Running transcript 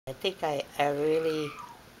I think I really,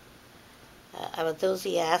 I'm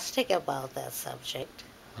enthusiastic about that subject.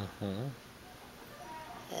 Mm-hmm.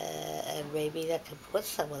 And maybe that can put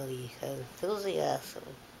some of the enthusiasm.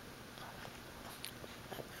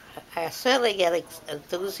 I certainly get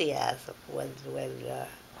enthusiasm when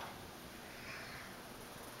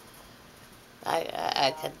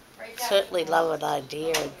I can certainly love an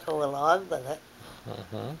idea and go along with it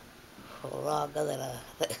Mm-hmm. for longer than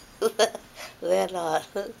than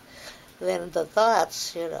than the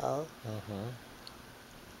thoughts, you know. Mm-hmm.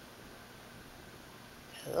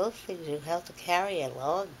 Those things you have to carry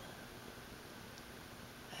along.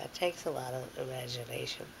 It takes a lot of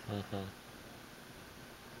imagination. Mm-hmm.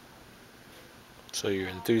 So you're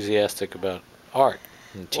enthusiastic about art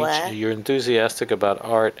and teach. What? You're enthusiastic about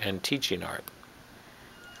art and teaching art.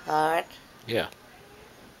 Art? Yeah.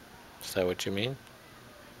 Is that what you mean?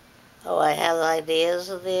 Oh, I have ideas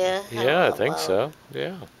in there Yeah, I think about. so.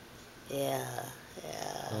 Yeah. Yeah,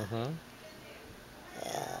 yeah, Mm-hmm.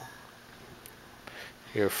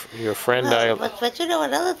 yeah. Your friend Well, I. but you know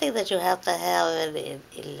another thing that you have to have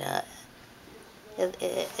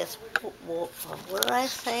it's what did I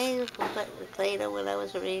say later when I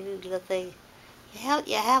was reading the thing?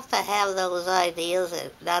 You have to have those ideas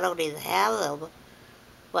and not only have them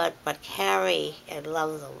but carry and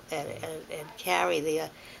love them and carry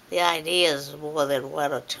the ideas more than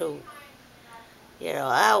one or two. You know,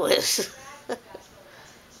 I was